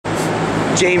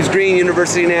James Green,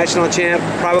 University National Champ,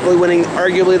 probably winning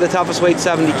arguably the toughest weight,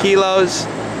 70 kilos.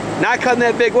 Not cutting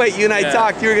that big weight. You and I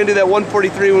talked, you were going to do that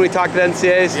 143 when we talked at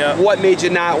NCAAs. What made you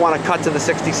not want to cut to the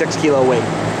 66 kilo weight?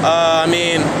 I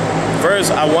mean,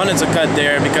 first I wanted to cut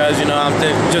there because, you know, I'm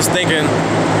just thinking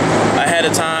ahead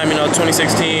of time. You know,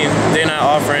 2016, they're not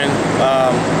offering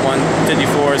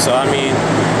 154, so I mean,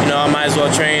 you know, I might as well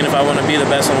train. If I want to be the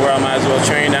best in the world, I might as well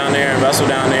train down there and wrestle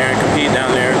down there and compete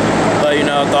down there. But, you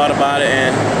know, thought about it and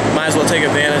might as well take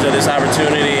advantage of this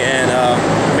opportunity and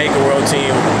make a world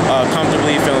team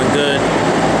comfortably, feeling good.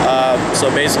 So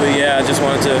basically, yeah, I just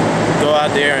wanted to go out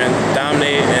there and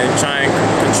dominate and try and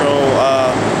control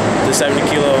the 70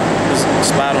 kilo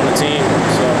spot on the team.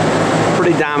 So.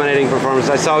 Pretty dominating performance.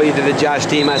 I saw what you did to Josh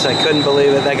Demas. I couldn't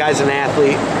believe it. That guy's an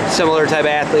athlete, similar type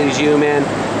of athlete as you, man.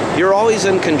 You're always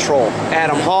in control.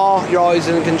 Adam Hall, you're always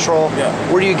in control. Yeah.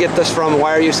 Where do you get this from?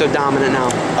 Why are you so dominant now?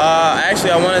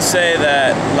 Actually, I want to say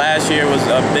that last year was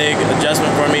a big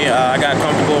adjustment for me. I got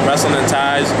comfortable wrestling in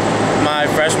ties. My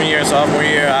freshman year, sophomore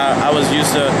year, I was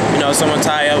used to, you know, someone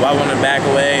tie up, I wanted to back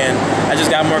away, and I just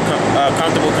got more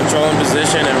comfortable controlling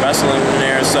position and wrestling in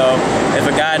there. So if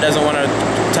a guy doesn't want to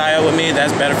tie up with me,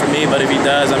 that's better for me. But if he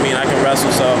does, I mean, I can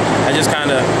wrestle. So I just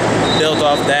kind of built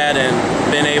off that and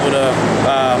been able to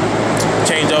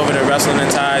change over to wrestling in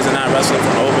ties and not wrestling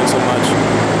from open so much.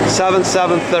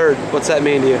 7'7", third. What's that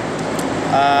mean to you?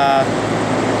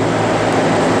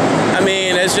 I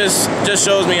mean, it just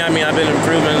shows me, I mean, I've been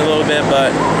improving a little bit,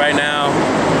 but right now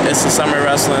it's the summer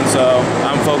wrestling, so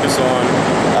I'm focused on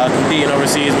competing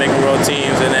overseas, making world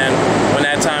teams, and then when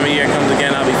that time of year comes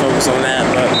again, I'll be focused on that.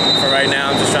 But for right now,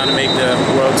 I'm just trying to make the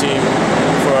world team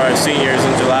for our seniors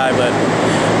in July, but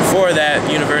before that,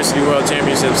 University World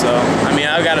Championship. So, I mean,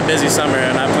 I've got a busy summer,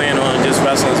 and I plan on just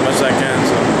wrestling as much as I can.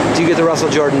 So. Do you get to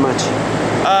wrestle Jordan much?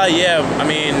 Yeah. I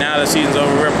mean, now the season's over,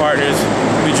 we're partners.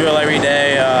 We drill every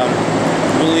day.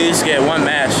 We'll at least get one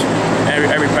match.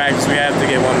 Every practice we have to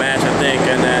get one match, I think.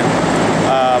 And then,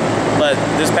 but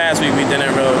this past week we didn't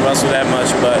really wrestle that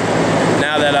much. But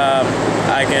now that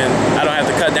I don't have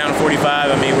to cut down to 45.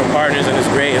 I mean, we're partners, and it's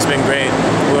great. It's been great.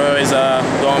 We're always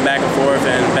going back and forth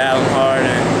and battling hard,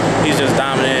 and he's just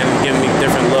dominant and giving me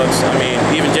different looks. I mean,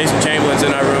 even Jason Chamberlain's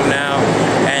in our room now,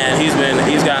 and he's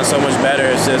gotten so much better.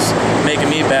 It's just making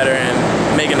me better and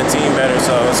making the team better.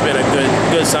 So it's been a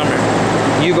good summer.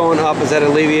 You going up, has that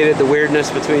alleviated the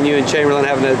weirdness between you and Chamberlain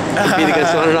having to compete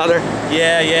against one another?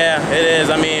 Yeah, it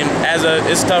is. I mean,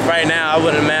 it's tough right now. I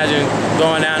wouldn't imagine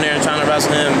going down there and trying to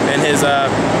wrestle him in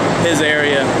his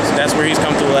area. That's where he's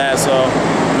comfortable at. So,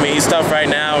 I mean, he's tough right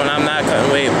now, and I'm not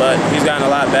cutting weight, but he's gotten a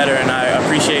lot better, and I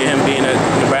appreciate him being at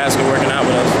Nebraska working out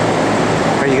with us.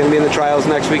 Are you going to be in the trials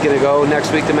next week and go next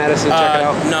week to Madison to check it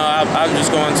out? No, I'm just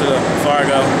going to the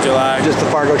Fargo, July. Just the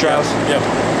Fargo trials? Yep.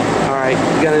 All right.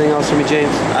 You got anything else for me, James?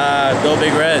 Go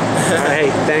Big Red. All right. Hey,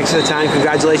 thanks for the time.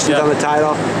 Congratulations on the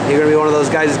title. You're going to be one of those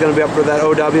guys that's going to be up for that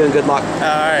OW, and good luck.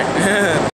 All right.